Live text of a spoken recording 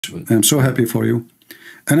I'm so happy for you.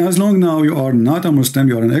 And as long now you are not a Muslim,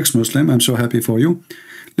 you are an ex-Muslim, I'm so happy for you.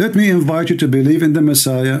 Let me invite you to believe in the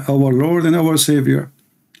Messiah, our Lord and our Savior.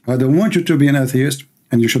 I don't want you to be an atheist,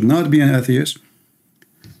 and you should not be an atheist.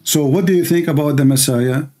 So what do you think about the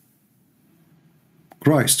Messiah,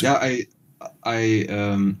 Christ? Yeah,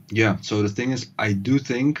 yeah. So the thing is, I do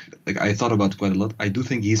think, like, I thought about it quite a lot. I do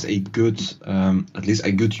think he's a good, at least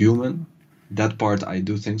a good human. That part, I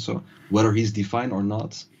do think so. Whether he's divine or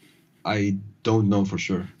not, I don't know for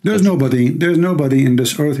sure. There's nobody in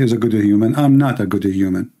this earth who's a good human. I'm not a good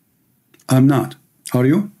human. I'm not. Are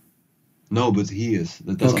you? No, but he is.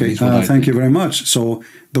 That's okay, thank you very much. So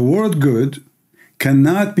the word good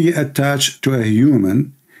cannot be attached to a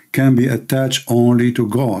human, can be attached only to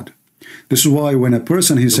God. This is why when a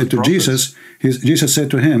person, he said to Jesus, Jesus said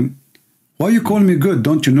to him, why you call me good?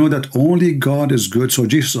 Don't you know that only God is good? So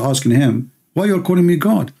Jesus is asking him, why you're calling me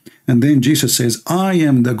God? And then Jesus says, I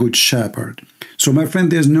am the good shepherd. So my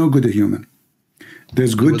friend, there's no good human.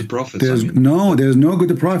 There's good prophets. There's no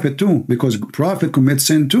good prophet too, because prophet commits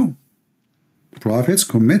sin too. Prophets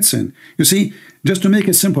commit sin. You see, just to make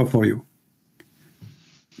it simple for you,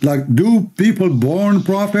 like, do people born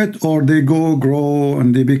prophet, or they grow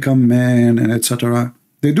and they become man and etc.?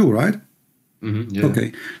 They do, right? Yeah.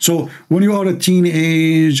 Okay. So when you are a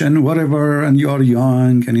teenage and whatever, and you are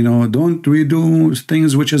young, and don't we do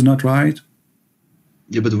things which is not right?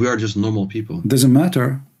 Yeah, but we are just normal people. Doesn't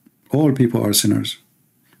matter. All people are sinners.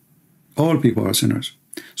 All people are sinners.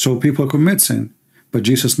 So people commit sin, but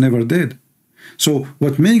Jesus never did. So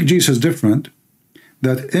what makes Jesus different,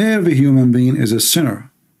 that every human being is a sinner.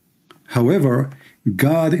 However,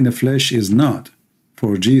 God in the flesh is not,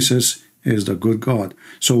 for Jesus is the good God.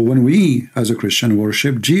 So when we, as a Christian,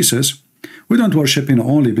 worship Jesus, we don't worship him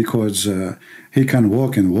only because he can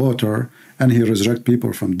walk in water and he resurrect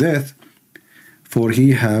people from death, for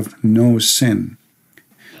he have no sin.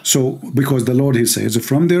 So, because the Lord, he says,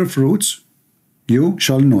 from their fruits you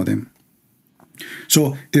shall know them.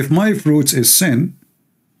 So, if my fruits is sin,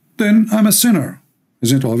 then I'm a sinner.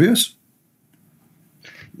 Isn't it obvious?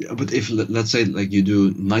 Yeah, but if, let's say, like, you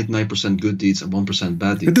do 99% good deeds and 1%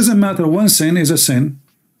 bad deeds. It doesn't matter. One sin is a sin.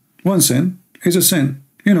 One sin is a sin.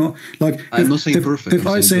 Like, I'm not saying perfect. If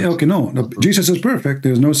I say, okay, no, Jesus is perfect,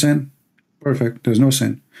 there's no sin. Perfect, there's no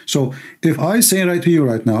sin. So, if I say right to you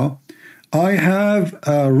right now, I have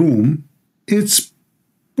a room, it's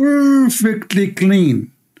perfectly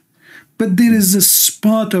clean, but there is a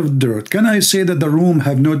spot of dirt. Can I say that the room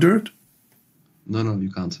have no dirt? No,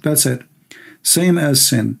 you can't. That's it. Same as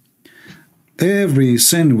sin. Every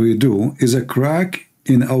sin we do is a crack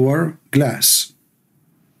in our glass.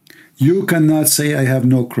 You cannot say I have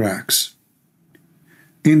no cracks.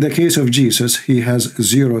 In the case of Jesus, he has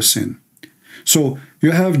zero sin. So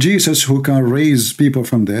you have Jesus who can raise people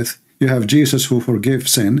from death. You have Jesus who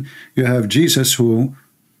forgives sin. You have Jesus who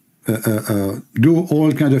do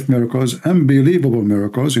all kinds of miracles, unbelievable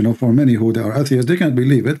miracles. For many who are atheists, they can't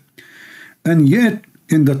believe it. And yet,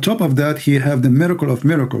 in the top of that, he have the miracle of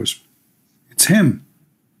miracles. It's him.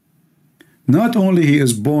 Not only he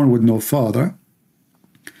is born with no father,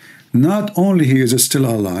 not only he is still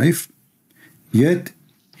alive, yet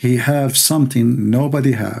he have something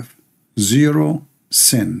nobody have. Zero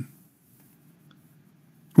sin.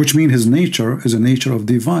 Which means his nature is a nature of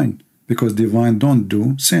divine, because divine don't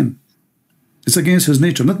do sin. It's against his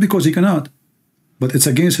nature, not because he cannot, but it's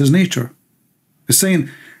against his nature. It's saying,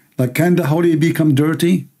 like, can the holy become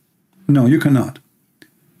dirty? No, you cannot.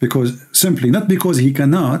 Because simply, not because he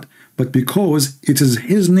cannot, but because it is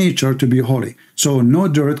his nature to be holy. So no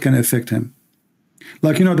dirt can affect him.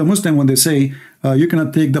 Like, the Muslim, when they say, you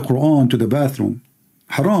cannot take the Quran to the bathroom.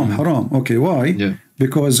 Haram, haram. Okay, why? Yeah.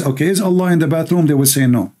 Because, okay, is Allah in the bathroom? They will say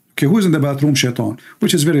no. Okay, who's in the bathroom? Shaitan.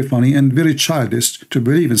 Which is very funny and very childish to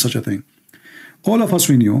believe in such a thing. All of us,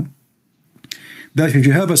 we knew that if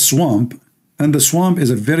you have a swamp, and the swamp is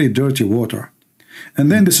a very dirty water,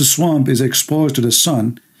 and then this swamp is exposed to the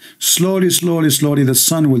sun, slowly, the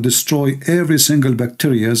sun will destroy every single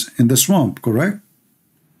bacteria in the swamp, correct?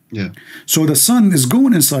 Yeah. So the sun is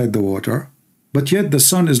going inside the water, but yet the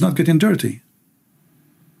sun is not getting dirty.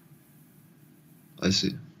 I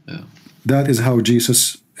see, yeah. That is how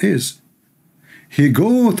Jesus is. He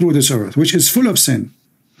go through this earth, which is full of sin.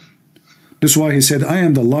 That's why he said, I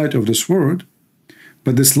am the light of this world.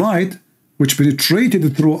 But this light, which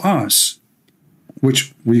penetrated through us,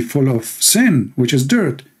 which we full of sin, which is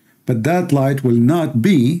dirt, but that light will not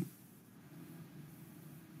be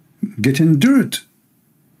getting dirt.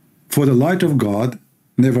 For the light of God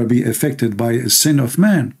never be affected by a sin of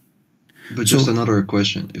man. But So just another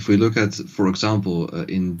question. If we look at, for example,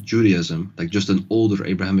 in Judaism, like just an older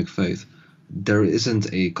Abrahamic faith, there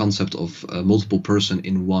isn't a concept of multiple person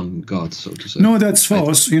in one God, so to say. no, that's I,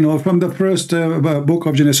 false. From the first book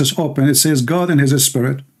of Genesis open, it says God and His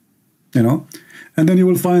Spirit. And then you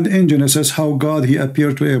will find in Genesis how God He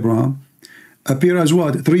appeared to Abraham. Appear as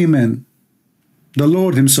what? Three men. The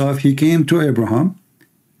Lord Himself, He came to Abraham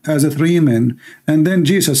as a three men, and then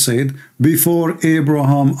Jesus said, "Before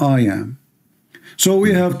Abraham I am." So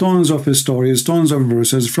we have tons of stories, tons of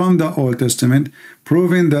verses from the Old Testament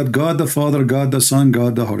proving that God the Father, God the Son,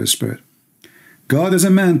 God the Holy Spirit. God is a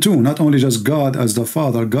man too, not only just God as the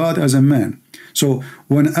Father, God as a man. So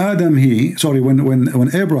when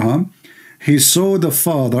when Abraham, he saw the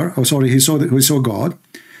Father, he saw God,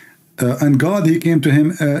 and God, He came to him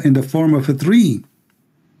in the form of a three.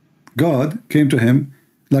 God came to him,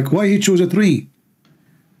 like why He chose a three?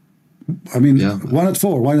 I mean, yeah, why not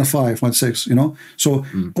four? Why not five? Why not six? So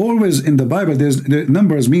always in the Bible, the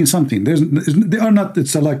numbers mean something. They are not.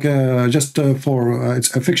 It's like just for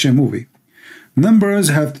it's a fiction movie. Numbers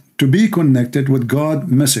have to be connected with God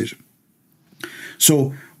message.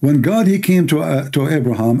 So when God He came to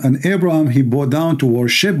Abraham, and Abraham He bowed down to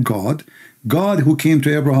worship God. God who came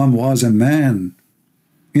to Abraham was a man,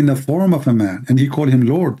 in the form of a man, and He called Him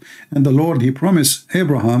Lord. And the Lord He promised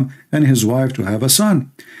Abraham and his wife to have a son.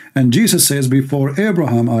 And Jesus says, "Before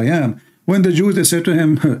Abraham I am." When the Jews, they said to Him,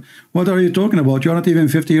 "What are you talking about? You're not even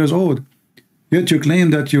 50 years old. Yet you claim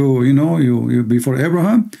that you before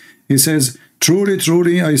Abraham." He says, "Truly,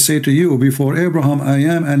 truly, I say to you, before Abraham I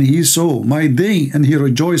am, and He saw my day, and He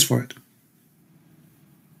rejoiced for it."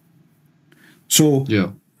 So, yeah,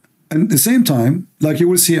 and at the same time, like you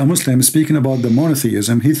will see a Muslim speaking about the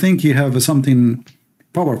monotheism, he think he have something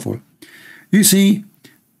powerful. You see,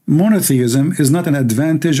 monotheism is not an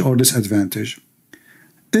advantage or disadvantage.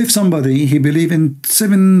 If somebody, he believe in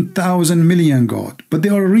 7,000 million God, but they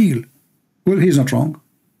are real, well, he's not wrong.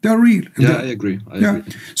 They are real. yeah, I agree. I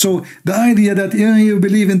agree. So the idea that you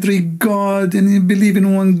believe in three God and you believe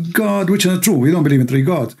in one God, which is not true. We don't believe in three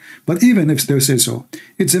gods. But even if they say so,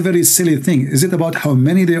 it's a very silly thing. Is it about how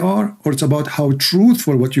many they are, or it's about how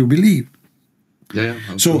truthful what you believe? Yeah.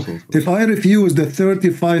 So if I refuse the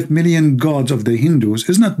 35 million gods of the Hindus,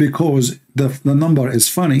 it's not because the number is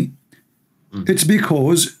funny. It's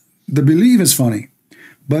because the belief is funny.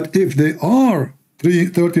 But if they are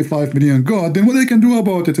 35 million God, then what they can do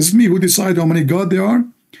about it? It's me who decide how many God there are.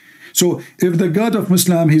 So if the God of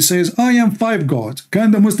Muslim, he says, "I am 5 gods,"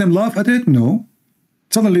 can the Muslim laugh at it? No.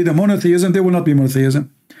 Suddenly the monotheism, they will not be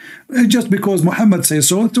monotheism. Just because Muhammad says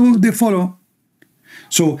so they follow.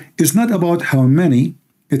 So it's not about how many,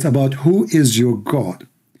 it's about who is your God.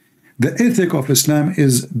 The ethic of Islam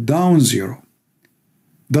is down zero.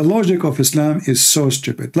 The logic of Islam is so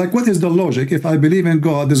stupid. Like, what is the logic? If I believe in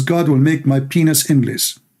God, this God will make my penis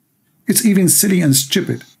endless. It's even silly and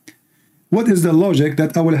stupid. What is the logic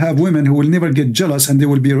that I will have women who will never get jealous and they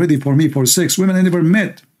will be ready for me for sex? Women I never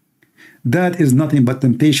met. That is nothing but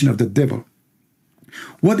temptation of the devil.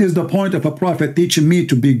 What is the point of a prophet teaching me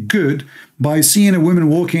to be good by seeing a woman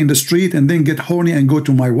walking in the street and then get horny and go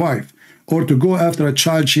to my wife, or to go after a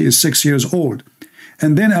child, she is 6 years old?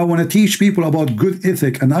 And then I want to teach people about good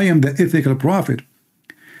ethic, and I am the ethical prophet.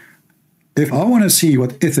 If I want to see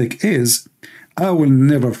what ethic is, I will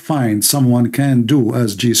never find someone can do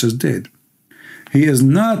as Jesus did. He is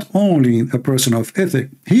not only a person of ethic,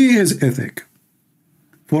 he is ethic.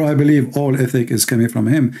 For I believe all ethic is coming from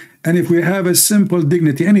him. And if we have a simple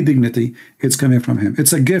dignity, any dignity, it's coming from him.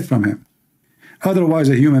 It's a gift from him. Otherwise,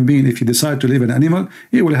 a human being, if he decides to live an animal,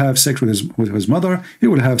 he will have sex with his mother, he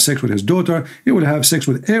will have sex with his daughter, he will have sex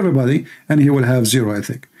with everybody, and he will have zero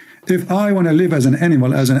ethic. If I want to live as an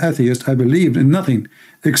animal, as an atheist, I believe in nothing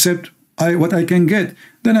except what I can get,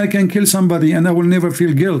 then I can kill somebody and I will never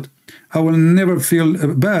feel guilt. I will never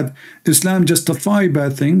feel bad. Islam justifies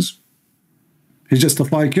bad things. He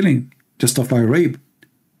justifies killing, justifies rape,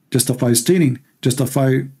 justifies stealing,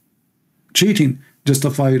 justifies cheating,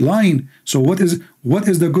 justify lying. So what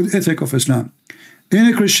is the good ethic of Islam?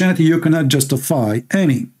 In Christianity, you cannot justify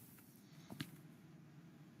any.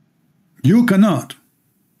 You cannot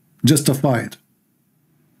justify it.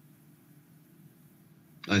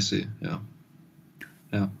 I see. Yeah.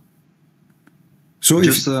 So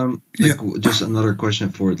just just another question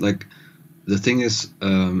for it. Like, the thing is,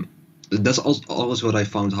 that's always what I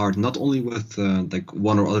found hard. Not only with like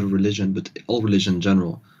one or other religion, but all religion in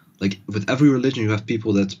general. Like, with every religion, you have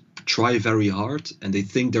people that try very hard and they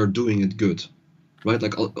think they're doing it good, right?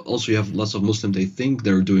 Like, also you have lots of Muslims, they think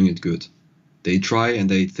they're doing it good. They try and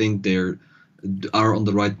they think are on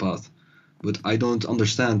the right path. but I don't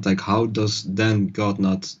understand, like, how does then God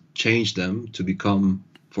not change them to become,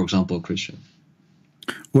 for example, a Christian?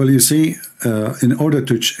 Well, you see, in order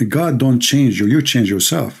to God don't change you, you change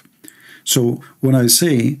yourself. So when I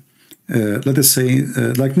say, let us say,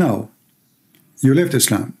 like now, you left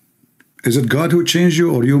Islam. Is it God who changed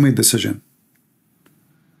you, or you made decision?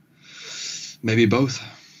 Maybe both.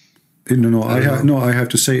 No, I have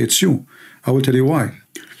to say it's you. I will tell you why.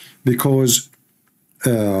 Because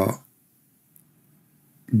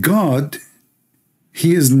God,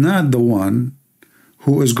 He is not the one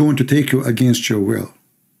who is going to take you against your will.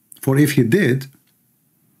 For if He did,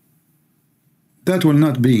 that will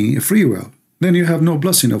not be free will. Then you have no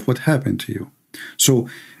blessing of what happened to you. So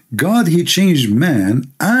God, He changed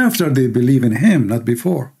man after they believe in Him, not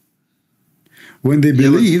before. When they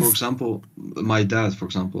believe, for example, my dad, for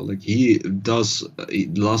example, like he does,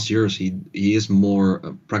 last years he is more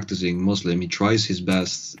practicing Muslim. He tries his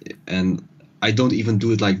best, and I don't even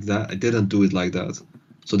do it like that. I didn't do it like that.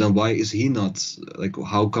 So then why is he not, like,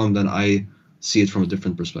 how come then I see it from a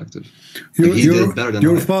different perspective? Like, he did it better than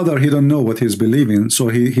your I. father, he don't know what he's believing, so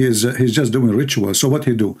he's just doing rituals. So what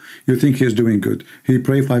he do? You think he's doing good? He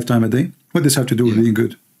pray 5 times a day? What does this have to do with being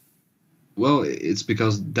good? Well, it's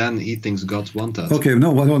because then he thinks God's want that. Okay,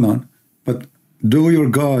 no, hold on. But your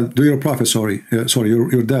prophet,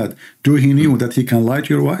 your dad, he knew that he can lie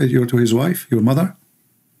to his wife, your mother?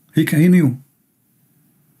 He knew.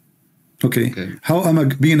 Okay. How am I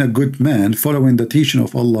being a good man, following the teaching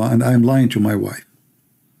of Allah, and I'm lying to my wife?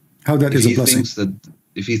 How that is a blessing?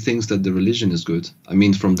 If he thinks that the religion is good, I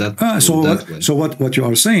mean, from that. So what you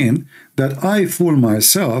are saying, that I fool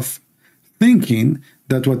myself thinking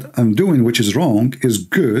that what I'm doing, which is wrong, is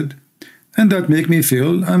good, and that make me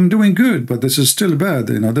feel I'm doing good, but this is still bad.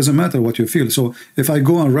 It doesn't matter what you feel. So if I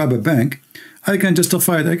go and rob a bank, I can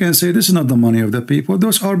justify it. I can say this is not the money of the people.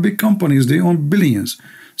 Those are big companies. They own billions.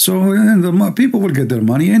 So the people will get their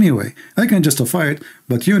money anyway. I can justify it,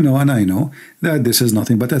 but you know and I know that this is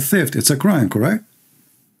nothing but a theft. It's a crime, correct?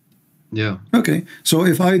 Yeah. Okay. So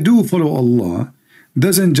if I do follow Allah,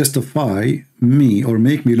 doesn't justify me or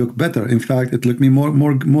make me look better. In fact, it look me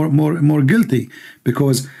more guilty,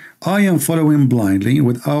 because I am following blindly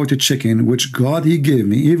without checking which God He gave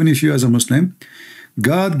me. Even if you as a Muslim,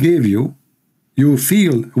 God gave you. You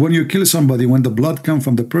feel when you kill somebody, when the blood comes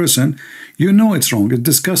from the person, you know it's wrong, it's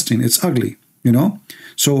disgusting, it's ugly,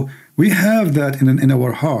 So we have that in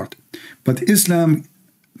our heart. But Islam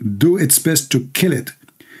do its best to kill it.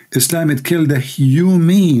 Islam, it killed the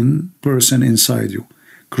human person inside you.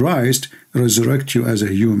 Christ resurrect you as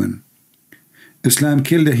a human. Islam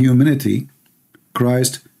killed the humanity.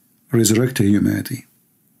 Christ resurrected humanity.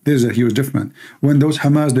 There's a huge difference. When those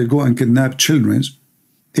Hamas, they go and kidnap children,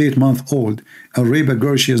 8-month-old, and rape a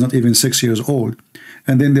girl, she is not even 6 years old,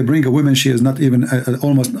 and then they bring a woman, she is not even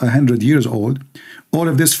almost 100 years old, all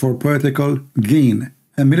of this for political gain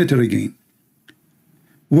and military gain.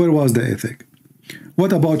 Where was the ethic?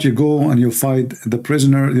 What about you go and you fight the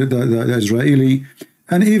prisoner, the Israeli,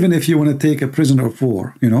 and even if you want to take a prisoner of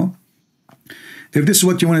war, if this is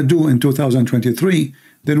what you want to do in 2023,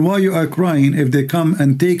 then why you are crying if they come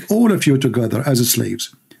and take all of you together as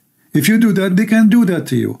slaves? If you do that, they can do that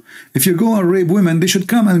to you. If you go and rape women, they should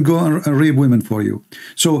come and go and rape women for you.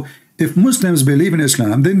 So if Muslims believe in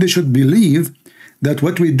Islam, then they should believe that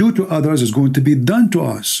what we do to others is going to be done to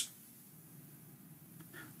us.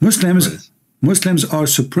 Muslims are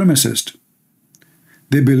supremacists.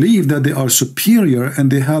 They believe that they are superior and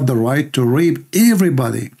they have the right to rape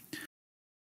everybody.